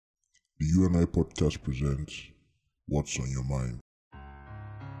The UNI podcast presents What's on Your Mind.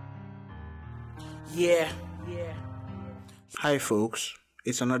 Yeah. Hi, folks.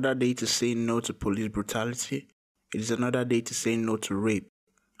 It's another day to say no to police brutality. It is another day to say no to rape.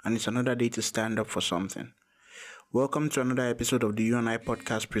 And it's another day to stand up for something. Welcome to another episode of the UNI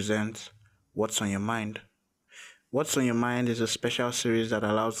podcast presents What's on Your Mind. What's on Your Mind is a special series that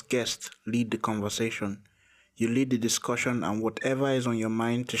allows guests lead the conversation. You lead the discussion, and whatever is on your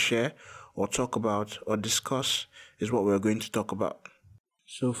mind to share or talk about or discuss is what we're going to talk about.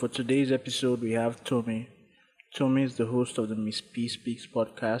 So for today's episode, we have Tomi. Tomi is the host of the Miss P Speaks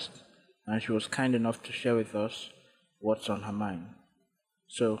podcast, and she was kind enough to share with us what's on her mind.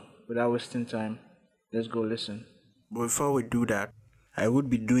 So, without wasting time, let's go listen. Before we do that, I would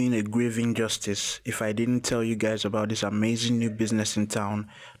be doing a grave injustice if I didn't tell you guys about this amazing new business in town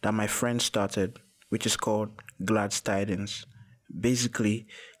that my friend started, which is called Glad Tidings. Basically,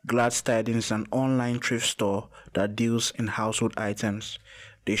 Glad Tidings is an online thrift store that deals in household items.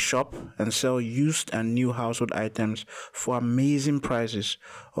 They shop and sell used and new household items for amazing prices,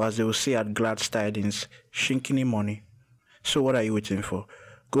 or as they will say at Glad Tidings, shinkini money. So what are you waiting for?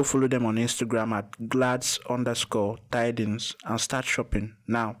 Go follow them on Instagram at glads_tidings and start shopping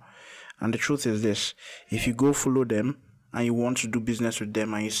now. And the truth is this, if you go follow them and you want to do business with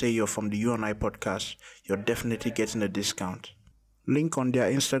them and you say you're from the UNI podcast, you're definitely getting a discount. Link on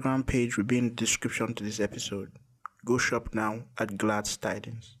their Instagram page will be in the description to this episode. Go shop now at Glad's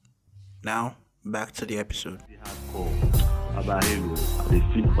Tidings. Now, back to the episode. Abahelo, they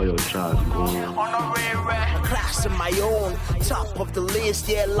fit for your child. Class of my own, top of the list.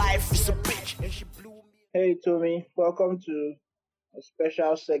 Yeah, life is a bitch, and she blew me. Hey Tomi, welcome to a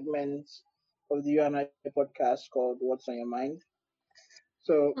special segment of the UNI podcast called What's on Your Mind.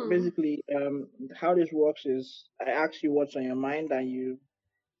 So basically, how this works is I ask you what's on your mind, and you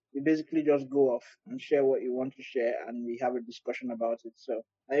basically just go off and share what you want to share, and we have a discussion about it. So,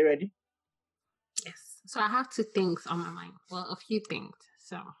 are you ready? Yes. So I have two things on my mind. Well, a few things.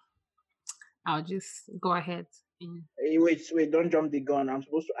 So I'll just go ahead. Hey, wait, don't jump the gun. I'm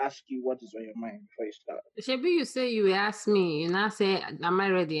supposed to ask you what is on your mind before you start. Shebi, you say you will ask me, and I say, am I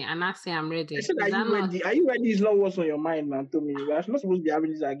ready? And I say, I'm ready. I said, are you ready? Are you ready? Is not what's on your mind, man. Tomi, we're not supposed to be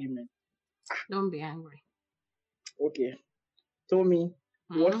having this argument. Don't be angry. Okay. Tomi,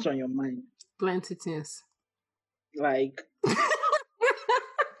 what's on your mind? Plenty things. Like...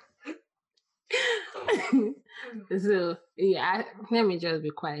 So yeah, let me just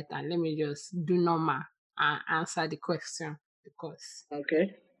be quiet and let me just do normal and answer the question because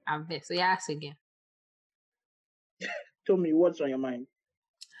okay. I've been. So yeah, ask again. Tell me what's on your mind.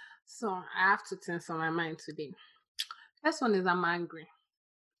 So I have two things on my mind today. First one is I'm angry.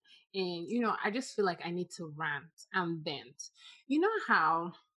 And I just feel like I need to rant and vent. You know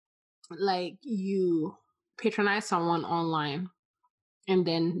how like you patronize someone online and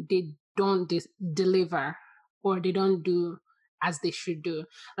then they don't deliver or they don't do as they should do.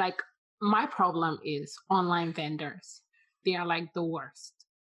 Like my problem is online vendors. They are like the worst.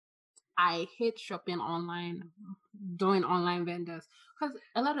 I hate shopping online, doing online vendors because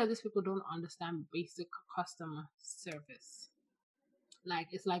a lot of these people don't understand basic customer service. Like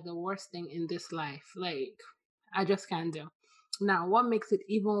it's like the worst thing in this life. Like I just can't do. Now, what makes it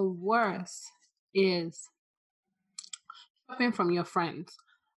even worse is shopping from your friends.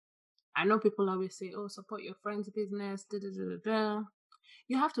 I know people always say, oh, support your friend's business, da, da, da, da, da.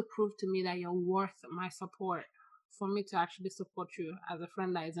 You have to prove to me that you're worth my support for me to actually support you as a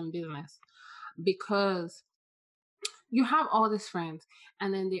friend that is in business. Because you have all these friends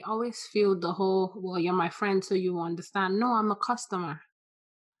and then they always feel the whole, well, you're my friend, so you understand. No, I'm a customer.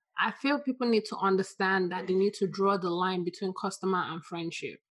 I feel people need to understand that they need to draw the line between customer and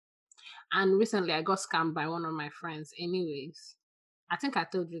friendship. And recently I got scammed by one of my friends anyways. I think I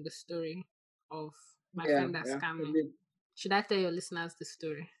told you the story of my friend that scammed me. Should I tell your listeners the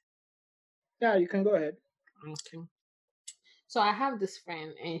story? Yeah, you can go ahead. Okay. So I have this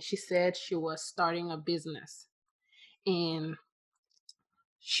friend and she said she was starting a business and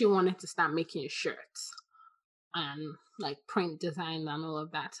she wanted to start making shirts and like print design and all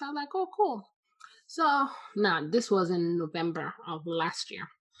of that. So I was like, oh, cool. So now this was in November of last year.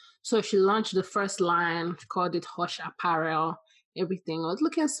 So she launched the first line, she called it Hush Apparel. Everything was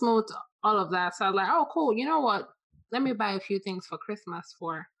looking smooth, all of that. So I was like, oh, cool. You know what? Let me buy a few things for Christmas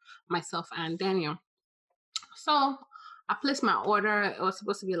for myself and Daniel. So I placed my order. It was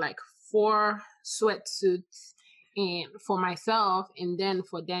supposed to be like 4 sweatsuits and for myself. And then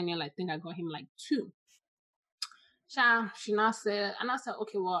for Daniel, I think I got him like 2. She now said, and I said,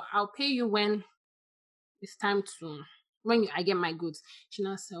 okay, well, I'll pay you when it's time to when I get my goods. She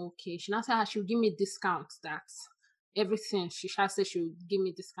now said, okay. She now said she'll give me discounts. That everything. She shall say she'll give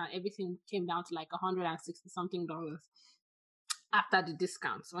me discount. Everything came down to like $160 something after the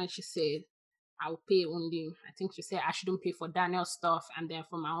discounts. When she said I'll pay only, I think she said I shouldn't pay for Daniel's stuff, and then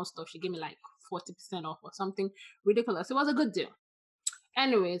for my own stuff, she gave me like 40% off or something ridiculous. It was a good deal.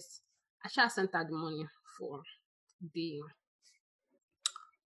 Anyways, I shall sent her the money for the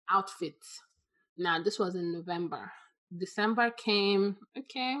outfits. Now, this was in November. December came.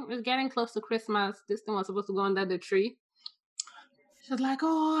 Okay, it's getting close to Christmas. This thing was supposed to go under the tree. She was like,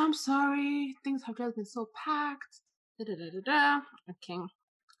 oh, I'm sorry. Things have just been so packed. Da, da, da, da, da. Okay.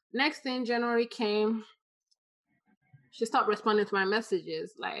 Next thing, January came. She stopped responding to my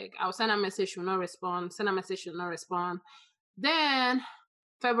messages. Like, I'll send a message, she'll not respond. Send a message, she'll not respond. Then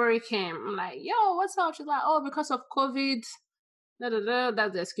February came. I'm like, yo, what's up? She's like, oh, because of COVID. Da, da, da.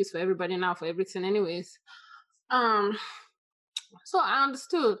 That's the excuse for everybody now for everything, anyways. So I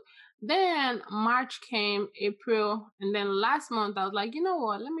understood. Then March came, April, and then last month I was like, you know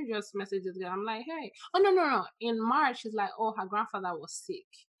what? Let me just message this girl. I'm like, hey, oh no. In March, she's like, oh, her grandfather was sick,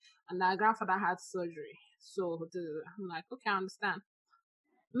 and her grandfather had surgery. So I'm like, okay, I understand.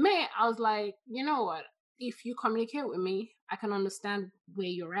 May, I was like, you know what? If you communicate with me, I can understand where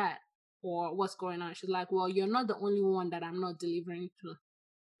you're at or what's going on. She's like, well, you're not the only one that I'm not delivering to.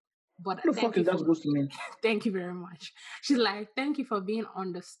 But What the fuck is that supposed to mean? Thank you very much. She's like, thank you for being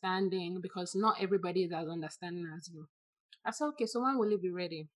understanding, because not everybody is as understanding as you. I said, okay, so when will it be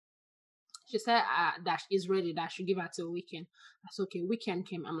ready? She said that she's ready, that she give her till weekend. I said, okay, weekend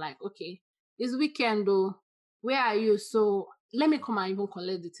came. I'm like, okay, it's weekend though. Where are you? So let me come and even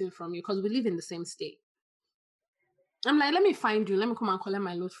collect the thing from you, because we live in the same state. I'm like, let me find you. Let me come and collect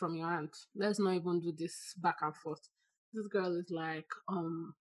my load from your aunt. Let's not even do this back and forth. This girl is like,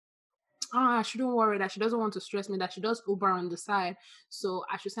 she don't worry, that she doesn't want to stress me, that she does Uber on the side, so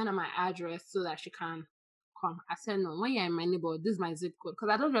I should send her my address so that she can come. I said, no, when you're in my neighborhood, this is my zip code,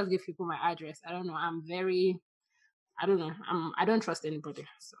 because I don't just give people my address. I don't know, I don't trust anybody.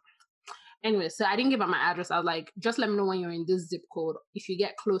 So anyway, so I didn't give her my address. I was like, just let me know when you're in this zip code. If you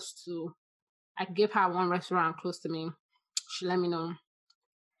get close to, I gave her one restaurant close to me. She let me know.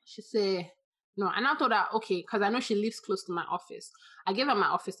 She said no, and I told her, okay, because I know she lives close to my office. I gave her my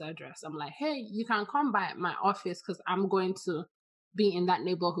office address. I'm like, hey, you can come by my office because I'm going to be in that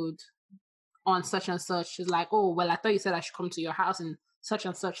neighborhood on such and such. She's like, oh, well, I thought you said I should come to your house in such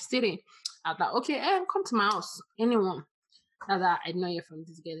and such city. I was like, okay, come to my house. Anyone. I know you're from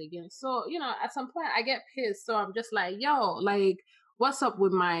this girl again. So, at some point I get pissed. So I'm just like, yo, like, what's up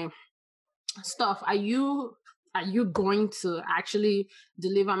with my stuff? Are you going to actually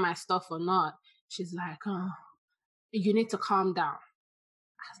deliver my stuff or not? She's like, you need to calm down.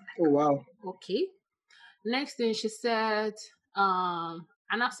 I was like, oh wow. Okay. Next thing she said, and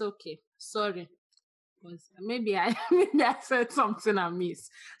I said, okay, sorry. Because maybe I said something I missed.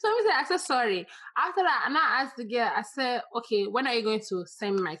 So I said sorry. After that, and I asked the girl, I said, okay, when are you going to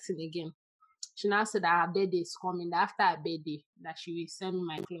send me my thing again? She now said that her birthday is coming. That after her birthday, that she will send me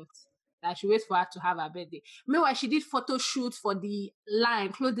my clothes. That she waits for her to have her birthday. Meanwhile, she did photo shoots for the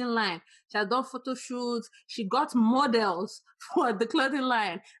clothing line. She has done photo shoots. She got models for the clothing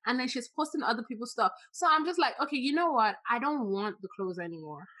line. And then she's posting other people's stuff. So I'm just like, okay, you know what? I don't want the clothes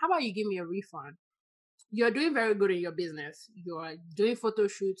anymore. How about you give me a refund? You're doing very good in your business. You're doing photo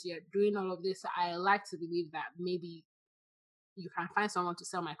shoots. You're doing all of this. I like to believe that maybe you can find someone to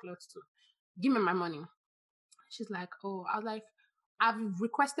sell my clothes to. Give me my money. She's like, oh, I was like, I've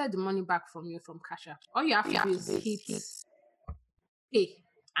requested the money back from you from Cash App. All you have to do is hit pay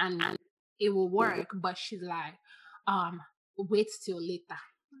and it will work. But she's like, wait till later.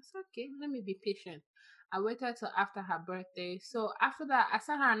 I said, okay, let me be patient. I waited till after her birthday. So after that, I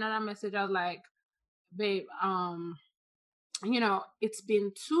sent her another message. I was like, babe, it's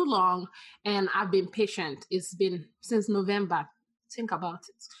been too long and I've been patient. It's been since November. Think about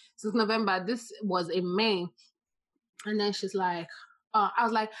it. Since November, this was in May. And then she's like, I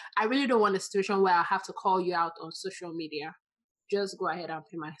was like, I really don't want a situation where I have to call you out on social media. Just go ahead and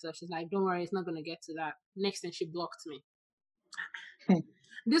pay myself. She's like, don't worry, it's not going to get to that. Next thing, she blocked me.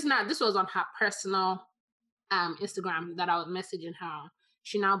 This was on her personal Instagram that I was messaging her.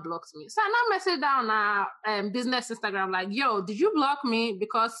 She now blocked me. So I now messaged her on her business Instagram, like, yo, did you block me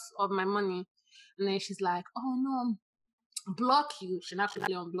because of my money? And then she's like, oh no, block you. She now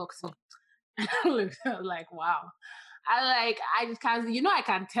quickly unblocks me. I was like, wow. I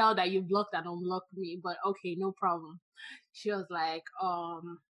can tell that you blocked and unblocked me, but okay, no problem. She was like,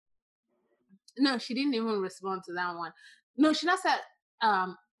 no, she didn't even respond to that one. No, she not said,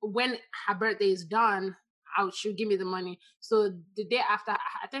 when her birthday is done, she'll give me the money. So the day after,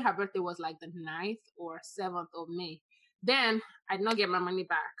 I think her birthday was like the 9th or 7th of May. Then I did not get my money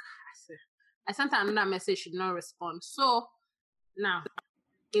back. I sent her another message, she did not respond. So now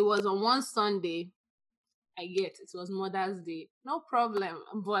it was on one Sunday. I get it was Mother's Day, no problem.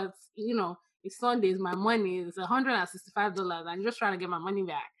 But it's Sundays, my money is $165. I'm just trying to get my money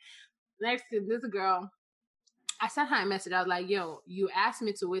back. Next to this girl, I sent her a message. I was like, yo, you asked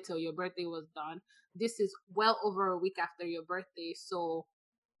me to wait till your birthday was done. This is well over a week after your birthday. So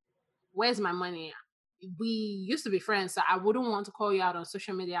where's my money? We used to be friends, so I wouldn't want to call you out on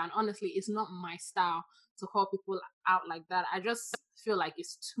social media. And honestly, it's not my style to call people out like that. I just feel like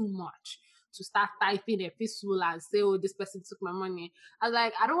it's too much to start typing a peaceful and say, oh, this person took my money. I was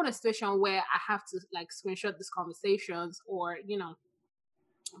like, I don't want a situation where I have to like screenshot these conversations or,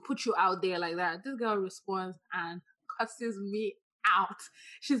 put you out there like that. This girl responds and cusses me out.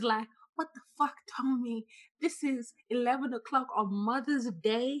 She's like, what the fuck, Tomi? This is 11 o'clock on Mother's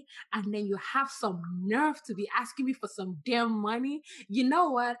Day, and then you have some nerve to be asking me for some damn money. You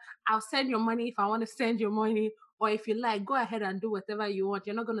know what? I'll send your money if I want to send your money, or if you like, go ahead and do whatever you want.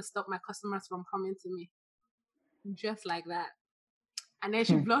 You're not going to stop my customers from coming to me. Just like that. And then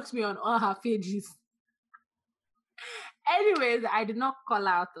she blocks me on all her pages. Anyways, I did not call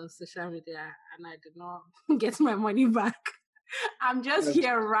out on social media and I did not get my money back. I'm just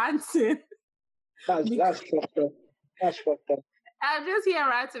here ranting. That's fucked up. That's fucked up. I'm just here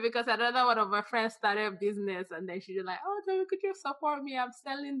ranting because another one of my friends started a business and then she was like, oh, Tomi, could you support me? I'm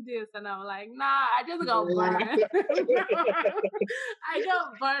selling this. And I'm like, nah, I just got burned. I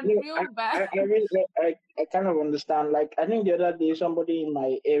got burned real bad. I kind of understand. Like, I think the other day, somebody in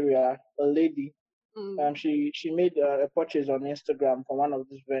my area, a lady, she made a purchase on Instagram from one of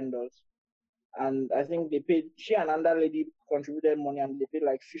these vendors. And I think they paid, she and another lady contributed money and they paid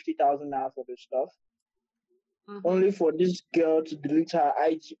like 50,000 now for the stuff. Only for this girl to delete her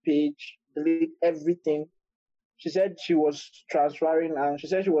IG page, delete everything. She said she was transferring and she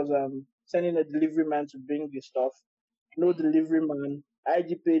said she was sending a delivery man to bring the stuff. No delivery man,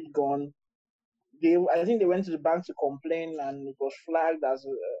 IG page gone. I think they went to the bank to complain and it was flagged as a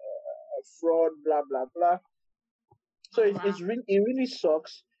fraud, blah, blah, blah. So it really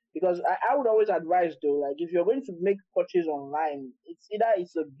sucks. Because I would always advise though, like if you're going to make purchase online, it's either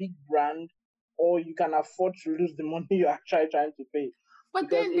it's a big brand or you can afford to lose the money you're actually trying to pay. But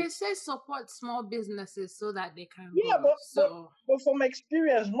then they say support small businesses so that they can but from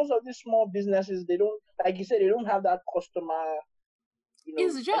experience, most of these small businesses, they don't, like you said, they don't have that customer.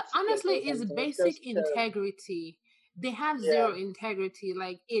 It's just honestly, it's basic integrity. They have zero integrity.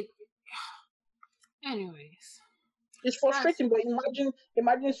 Like it. Anyways. It's frustrating, but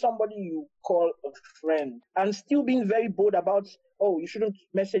imagine somebody you call a friend and still being very bold about, oh, you shouldn't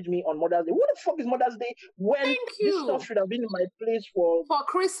message me on Mother's Day. What the fuck is Mother's Day when this stuff should have been in my place for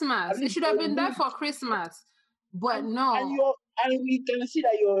Christmas? It should have been there for Christmas, but no. And we can see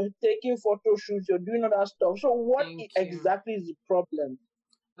that you're taking photo shoots, you're doing other stuff. So what exactly is the problem?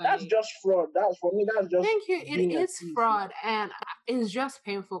 That's just fraud. That's for me. That's just. Thank you. It is fraud, and it's just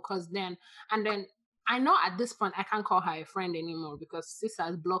painful because then. I know at this point I can't call her a friend anymore because sis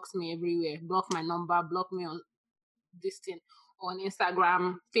has blocked me everywhere, blocked my number, blocked me on this thing, on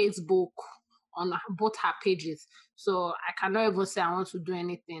Instagram, Facebook, on both her pages. So I cannot even say I want to do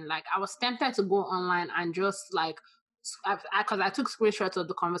anything. Like I was tempted to go online and just like, because I took screenshots of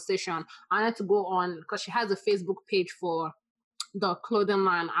the conversation. I wanted to go on because she has a Facebook page for the clothing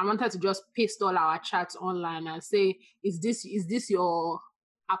line. I wanted to just paste all our chats online and say, is this your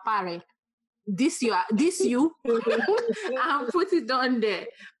apparel? This you and put it on there,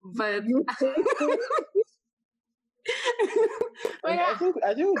 but I think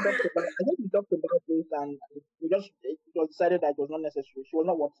we talked about this and it was decided that it was not necessary. She was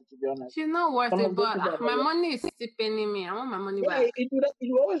not worth it, to be honest. She's not worth it, but my money is still paying me. I want my money back. It was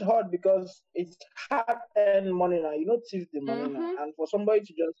always hard because it's hard-earned money now. You know, thief the money now, and for somebody to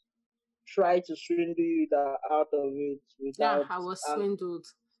just try to swindle you out of it without. I was swindled.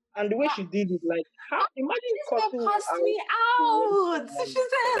 And the way she did it, like, how? Imagine cost me out. She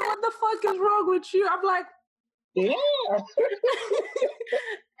said, "What the fuck is wrong with you?" I'm like, yeah.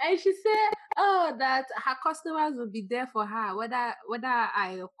 And she said, "Oh, that her customers will be there for her, whether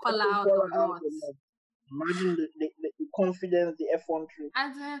I call out or not." Imagine the confidence, the effrontery.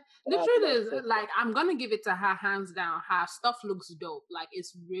 And the truth is, like, I'm gonna give it to her hands down. Her stuff looks dope. Like,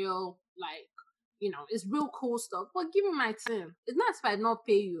 it's real, like. It's real cool stuff. But give me my thing. It's not if I not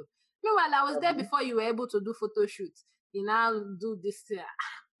pay you. Meanwhile, I was there before you were able to do photo shoots. You now do this thing.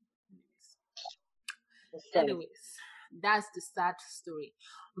 Anyways, that's the sad story.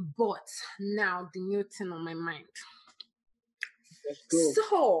 But now the new thing on my mind. Let's go.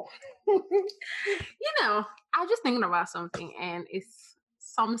 So, I was just thinking about something, and it's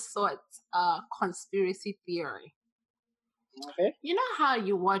some sort conspiracy theory. Okay. You know how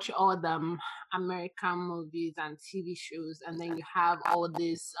you watch all the American movies and TV shows, and then you have all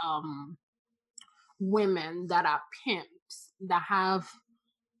these women that are pimps that have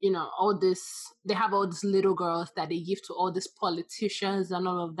all this, they have all these little girls that they give to all these politicians and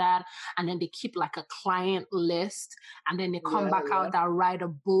all of that, and then they keep like a client list, and then they come back out that write a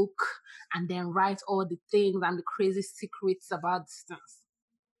book and then write all the things and the crazy secrets about these things.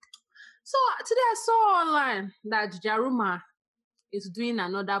 So today I saw online that Jaruma is doing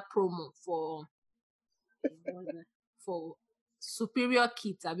another promo for Superior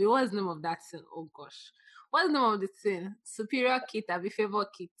Kit. What's the name of that thing? Oh gosh. What's the name of the thing? Superior Kit, Favor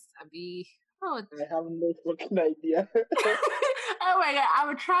Kit, I have no fucking idea. Oh my god, I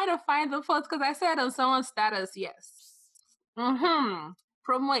would try to find the post because I said on someone's status, yes.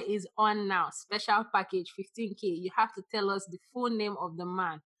 Promo is on now. Special package 15K. You have to tell us the full name of the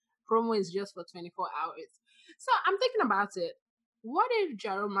man. Promo is just for 24 hours. So I'm thinking about it. What if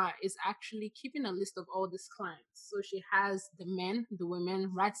Jaruma is actually keeping a list of all these clients? So she has the men, the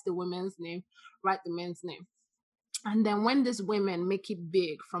women, writes the women's name, write the men's name. And then when these women make it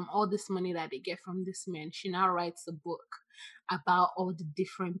big from all this money that they get from these men, she now writes a book about all the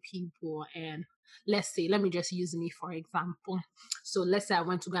different people. And let me just use me for example. So let's say I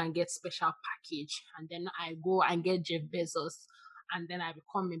went to go and get special package, and then I go and get Jeff Bezos, and then I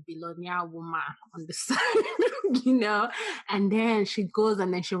become a billionaire woman on the side, and then she goes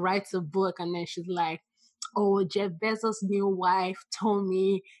and then she writes a book, and then she's like, oh, Jeff Bezos' new wife,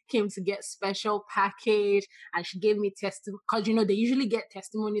 Tomi, came to get special package, and she gave me testimony, because, they usually get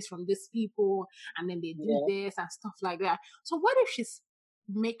testimonies from these people, and then they do this and stuff like that. So what if she's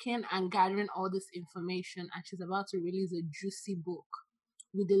making and gathering all this information, and she's about to release a juicy book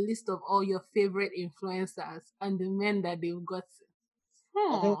with a list of all your favorite influencers and the men that they've got?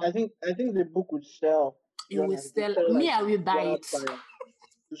 I think the book would sell. It will sell. Me, I will buy it.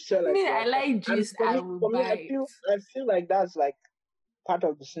 To sell like me, I like juice. For me, I feel like that's like part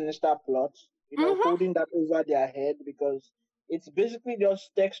of the sinister plot. Holding that over their head, because it's basically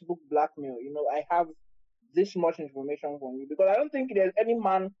just textbook blackmail. I have this much information from you, because I don't think there's any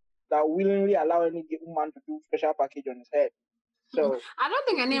man that willingly allow any woman to do special package on his head. So I don't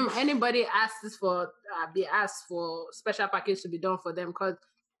think anybody asks for they ask for special package to be done for them, because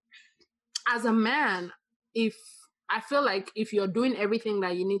as a man, I feel like if you're doing everything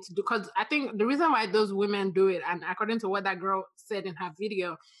that you need to do, because I think the reason why those women do it, and according to what that girl said in her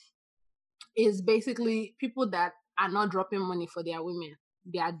video, is basically people that are not dropping money for their women.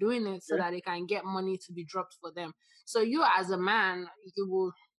 They are doing it so that they can get money to be dropped for them. So you as a man, you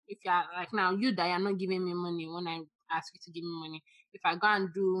will, if you're like now, you that are not giving me money when I ask you to give me money, if I go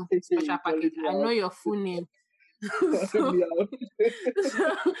and do special package, I know your full name. So as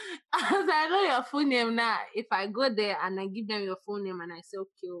I know your full name now, if I go there and I give them your full name and I say,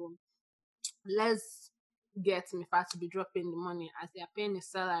 okay, let's get Mifa to be dropping the money as they are paying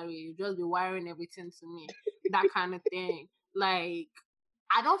his salary, you just be wiring everything to me, that kind of thing. Like,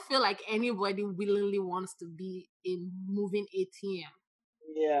 I don't feel like anybody willingly wants to be a moving ATM.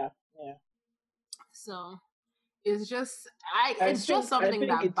 Yeah. So it's just just something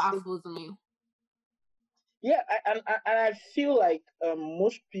that baffles me. Yeah, and I feel like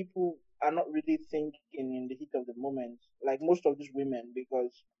most people are not really thinking in the heat of the moment, like most of these women,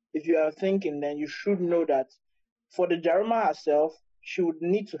 because if you are thinking, then you should know that for the Jaruma herself, she would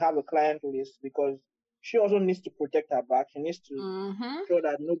need to have a client list, because she also needs to protect her back. She needs to show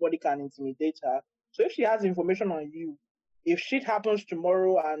that nobody can intimidate her. So if she has information on you, if shit happens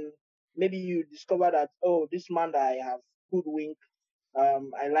tomorrow and maybe you discover that, oh, this man that I have hoodwinked,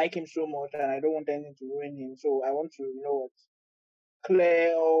 I like him so much and I don't want anything to ruin him. So I want to,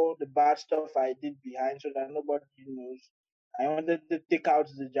 clear all the bad stuff I did behind so that nobody knows. I wanted to take out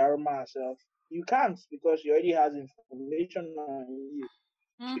the Jaruma herself. You can't, because she already has information on you.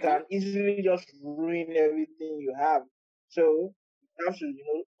 She can easily just ruin everything you have. So you have to,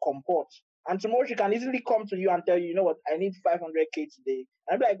 comport. And tomorrow she can easily come to you and tell you, you know what, I need 500K today.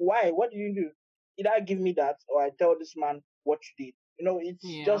 And I'm like, why? What do you do? Either give me that or I tell this man what you did.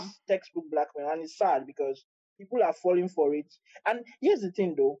 It's just textbook blackmail, and it's sad because people are falling for it. And here's the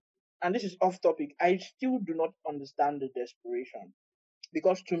thing though, and this is off topic, I still do not understand the desperation.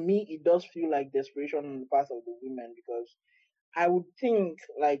 Because to me, it does feel like desperation on the part of the women, because I would think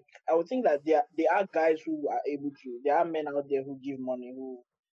that there are guys who are able to. There are men out there who give money,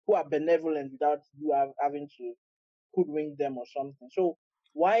 who are benevolent without you having to hoodwink them or something. So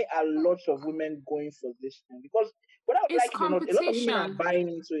why are lots of women going for this thing? Because without It's like it or not, a lot of women are competition. buying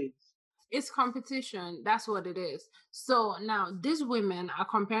into it. It's competition. That's what it is. So now these women are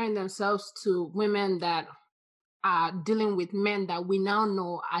comparing themselves to women that are dealing with men that we now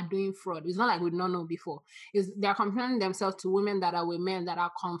know are doing fraud. It's not like we don't know before. They're comparing themselves to women that are with men that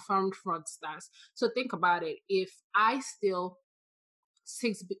are confirmed fraudsters. So think about it. If I steal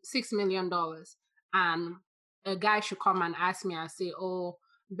 $6 million and a guy should come and ask me and say, "Oh,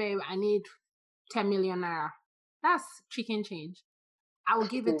 babe, I need 10 million naira," that's chicken change. I will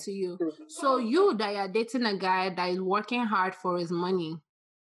give it to you. So you that are dating a guy that is working hard for his money,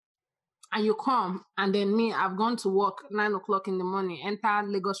 and you come, and then me, I've gone to work 9 o'clock in the morning, enter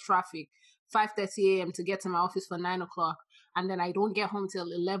Lagos traffic, 5:30 a.m. to get to my office for 9 o'clock, and then I don't get home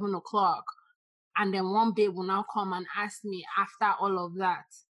till 11 o'clock. And then one babe will now come and ask me after all of that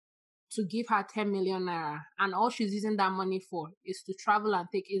to give her 10 million naira, and all she's using that money for is to travel and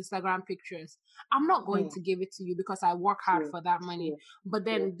take Instagram pictures. I'm not going to give it to you because I work hard for that money. But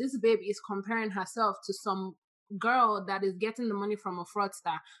then this babe is comparing herself to some girl that is getting the money from a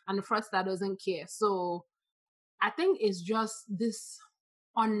fraudster, and the fraudster doesn't care. So I think it's just this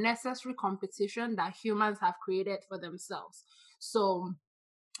unnecessary competition that humans have created for themselves. So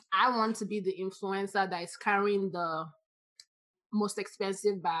I want to be the influencer that is carrying the most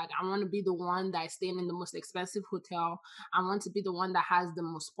expensive bag. I want to be the one that is staying in the most expensive hotel. I want to be the one that has the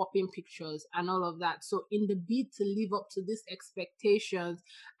most popping pictures and all of that. So in the bid to live up to these expectations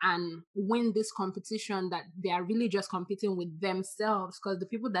and win this competition, that they are really just competing with themselves, because the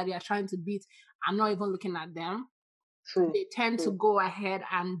people that they are trying to beat are not even looking at them. True. They tend to go ahead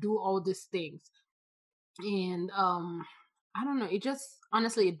and do all these things. And I don't know, it just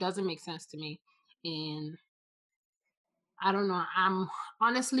honestly, it doesn't make sense to me. And I don't know. I'm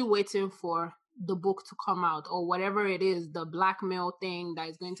honestly waiting for the book to come out, or whatever it is, the blackmail thing that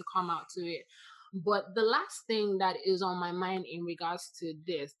is going to come out to it. But the last thing that is on my mind in regards to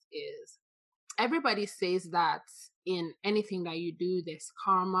this is, everybody says that in anything that you do, there's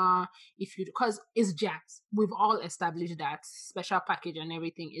karma. Because it's jazz. We've all established that special package and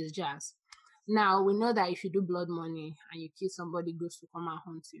everything is jazz. Now, we know that if you do blood money and you kill somebody, goes to come and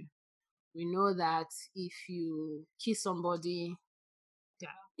haunt you. We know that if you kiss somebody,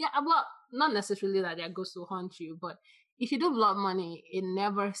 well, not necessarily that they goes to haunt you, but if you do blood money, it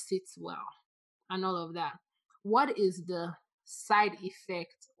never sits well and all of that. What is the side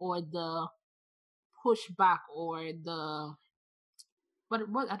effect or the pushback or the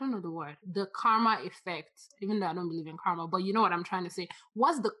what I don't know the word, the karma effect, even though I don't believe in karma, but you know what I'm trying to say.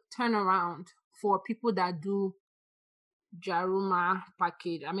 What's the turnaround for people that do Jaruma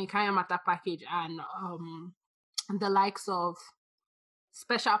package, Kayamata package, and the likes of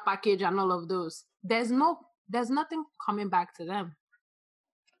special package and all of those? There's nothing coming back to them.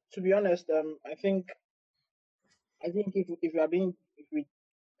 To be honest, I think if we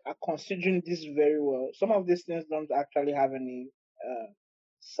are considering this very well, some of these things don't actually have any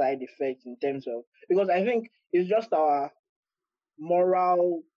side effects in terms of, because I think it's just our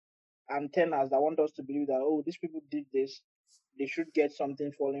moral antennas that want us to believe that, oh, these people did this, they should get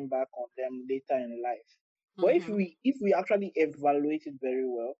something falling back on them later in life. But if we actually evaluate it very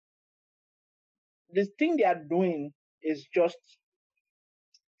well, the thing they are doing is just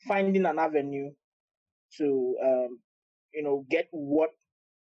finding an avenue to get what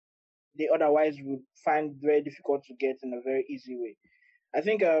they otherwise would find very difficult to get in a very easy way. I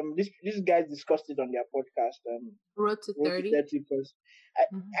think these guys discussed it on their podcast. Road to 30. Because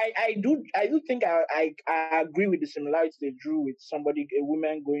I do think I agree with the similarities they drew with a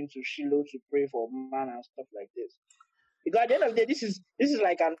woman going to Shiloh to pray for a man and stuff like this. Because at the end of the day, this is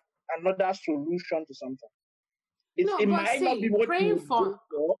like another solution to something. It might not be what you would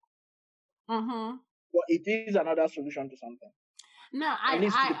go for, but it is another solution to something. No,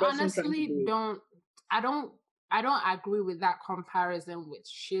 I honestly don't. I don't agree with that comparison with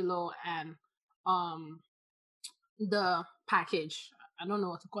Shiloh and the package. I don't know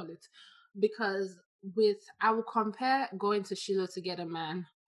what to call it, because I will compare going to Shiloh to get a man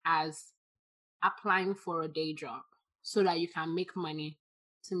as applying for a day job so that you can make money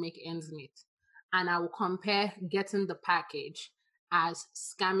to make ends meet. And I will compare getting the package as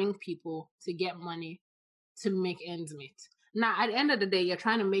scamming people to get money to make ends meet. Now, at the end of the day, you're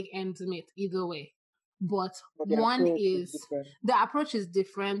trying to make ends meet either way. But one is the approach is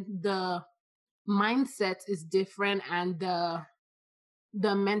different, the mindset is different, and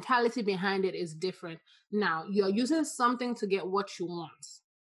the mentality behind it is different. Now, you're using something to get what you want.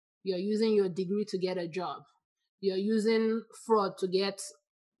 You're using your degree to get a job. You're using fraud to get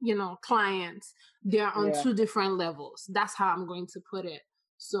clients, they're on two different levels. That's how I'm going to put it.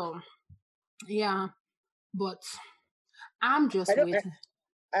 So yeah, but I'm just waiting.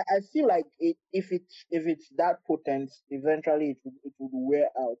 I feel like if it's that potent, eventually it would wear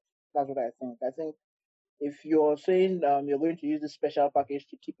out. That's what I think. I think if you're saying you're going to use this special package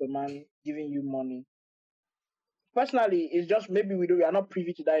to keep a man giving you money, personally, it's just maybe we are not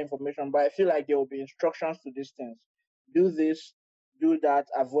privy to that information, but I feel like there will be instructions to these things. Do this, do that,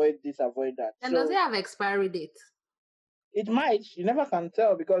 avoid this, avoid that. And does it have expiry date? It might. You never can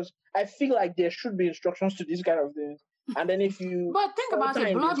tell, because I feel like there should be instructions to these kind of things. And then if you but think about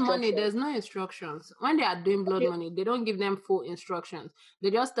it, blood money, there's no instructions. When they are doing blood money, they don't give them full instructions.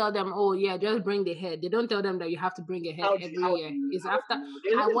 They just tell them, oh yeah, just bring the head. They don't tell them that you have to bring a head every year. It's after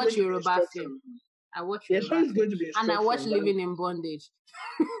I watch Yoruba film. I watch Yoruba film. And I watch Living in Bondage.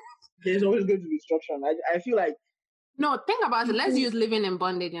 There's always going to be instruction. I feel like no, think about it. Let's use Living in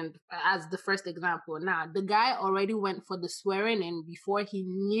Bondage as the first example. Now, the guy already went for the swearing in before he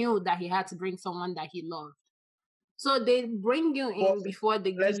knew that he had to bring someone that he loved. So they bring you in before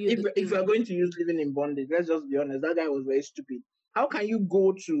they give you the if we're going to use Living in Bondage, let's just be honest, that guy was very stupid. How can you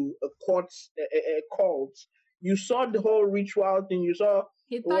go to a cult? You saw the whole ritual thing, you saw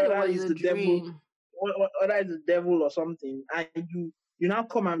whether it's the devil, whether it's the devil or something, and you now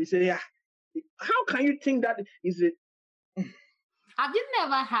come and say, yeah, how can you think that is it? Have you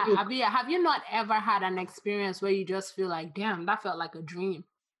never had, have you not ever had an experience where you just feel like, damn, that felt like a dream?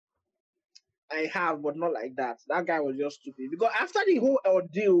 I have, but not like that. That guy was just stupid. Because after the whole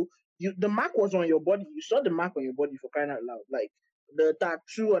ordeal, the mark was on your body. You saw the mark on your body, for crying out loud. Like the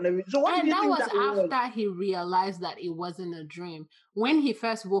tattoo and everything. So what and do you that think was that after he realized that it wasn't a dream. When he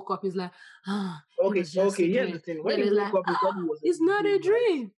first woke up, he's like, okay, here's the thing. When he woke up, he thought it was it's not a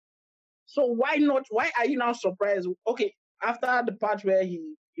dream. Right? So why not? Why are you now surprised? Okay, after the part where he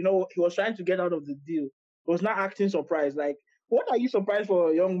was trying to get out of the deal, he was not acting surprised. Like, what are you surprised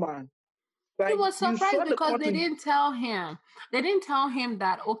for, a young man? Like, he was surprised because they didn't tell him. They didn't tell him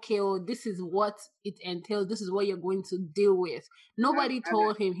that, okay, this is what it entails. This is what you're going to deal with. Nobody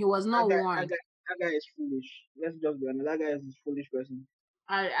told him. He was not warned. That guy is foolish. Let's just be honest. That guy is a foolish person.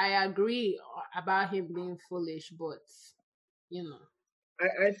 I agree about him being foolish, but,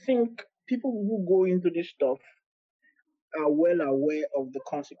 I think people who go into this stuff are well aware of the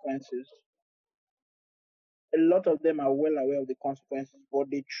consequences. A lot of them are well aware of the consequences,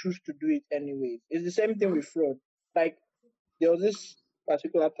 but they choose to do it anyway. It's the same thing with fraud. Like, there was this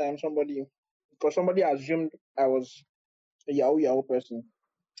particular time somebody assumed I was a Yahoo person,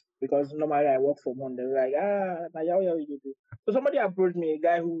 because normally I work from home. They were like, na Yahoo you do. So somebody approached me, a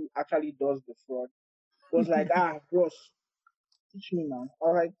guy who actually does the fraud. Was like, bros, teach me, man. I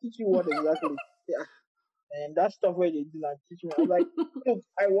was like, teach you what exactly? Yeah. And that stuff where they do not teach me. I was like, look,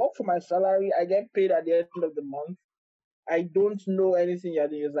 I work for my salary. I get paid at the end of the month. I don't know anything you're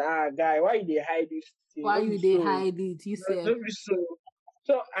doing. It's like, guy, why you they hide this thing? Why you they hide it? You said.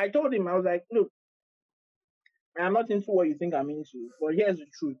 So I told him, I was like, look, I'm not into what you think I'm into, but here's the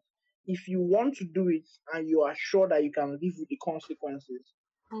truth. If you want to do it and you are sure that you can live with the consequences,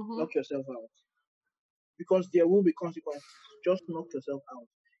 knock yourself out. Because there will be consequences. Just knock yourself out.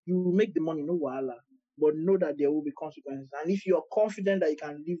 You will make the money, no wahala, but know that there will be consequences. And if you're confident that you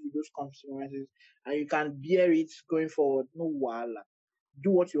can live with those consequences and you can bear it going forward, no wahala.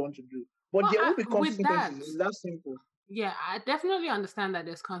 Do what you want to do. But there will be consequences. It's that simple. Yeah, I definitely understand that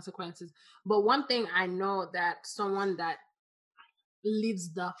there's consequences. But one thing I know that someone that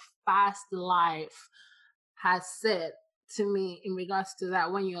lives the fast life has said to me in regards to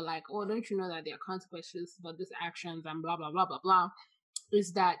that, when you're like, oh, don't you know that there are consequences for these actions and blah, blah, blah, blah, blah,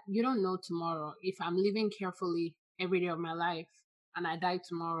 is that you don't know tomorrow. If I'm living carefully every day of my life and I die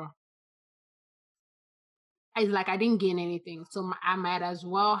tomorrow, it's like I didn't gain anything. So I might as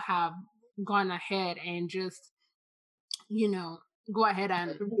well have gone ahead and just, go ahead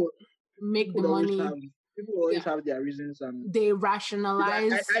and make the money. People always have their reasons, and they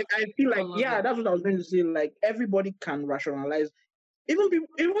rationalize. I feel like, that's what I was going to say. Like, everybody can rationalize. Even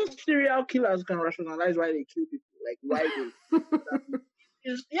serial killers can rationalize why they kill people. Like, why they.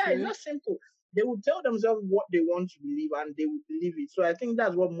 It's not simple. They will tell themselves what they want to believe, and they will believe it. So I think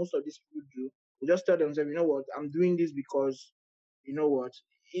that's what most of these people do. They just tell themselves, you know what, I'm doing this because, you know what,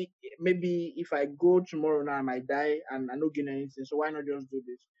 maybe if I go tomorrow now, I might die and I don't gain anything. So why not just do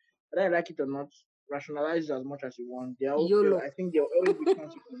this? Whether I like it or not, rationalize as much as you want. I think there will always be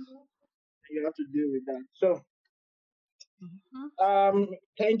consequences. You have to deal with that. So,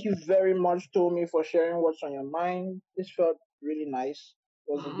 thank you very much, Tomi, for sharing what's on your mind. This felt really nice.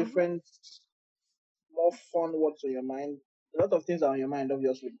 It was a different, more fun what's on your mind. a lot of things are on your mind,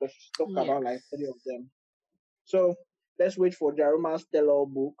 obviously, because you talk Yeah. about like 3 of them. So let's wait for Jaruma's tell-all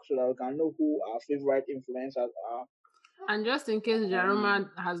book so that we can know who our favorite influencers are. And just in case Jaruma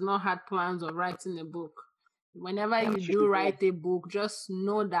has not had plans of writing a book, whenever you She do should write a book, just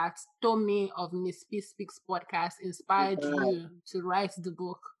know that Tomi of Miss P Speaks podcast inspired you to write the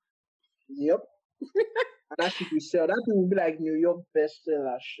book. Yep. And that shit will sell. That thing will be like New York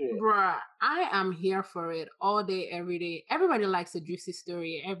bestseller shit. Bruh, I am here for it all day, every day. Everybody likes a juicy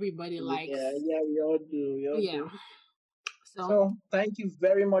story. Everybody likes. Yeah, we all do. We all do. So thank you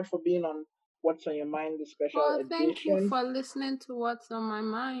very much for being on What's on Your Mind, the special edition. Thank you for listening to What's on My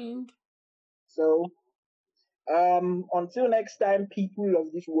Mind. So, until next time, people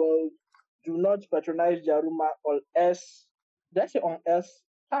of this world, do not patronize Jaruma or else. Did I say on else?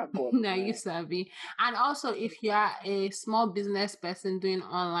 Ah, God. Now you savvy. And also, if you are a small business person doing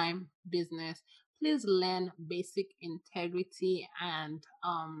online business, please learn basic integrity and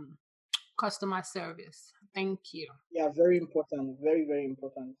customer service. Thank you. Yeah, very important. Very, very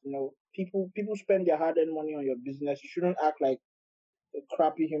important. You know, people spend their hard-earned money on your business. You shouldn't act like a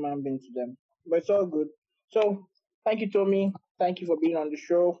crappy human being to them. But it's all good. So, thank you, Tomi. Thank you for being on the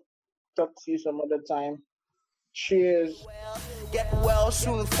show. Talk to you some other time. Cheers. Get well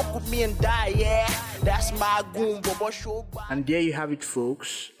soon, fuck with me and die, yeah. That's my goon, Bobo show. And there you have it,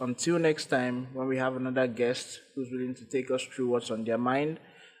 folks. Until next time, when we have another guest who's willing to take us through what's on their mind,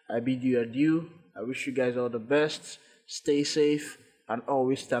 I bid you adieu. I wish you guys all the best. Stay safe and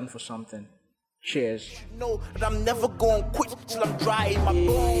always stand for something. Cheers. You know that I'm never gonna quit till I'm dry in my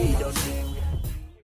bones.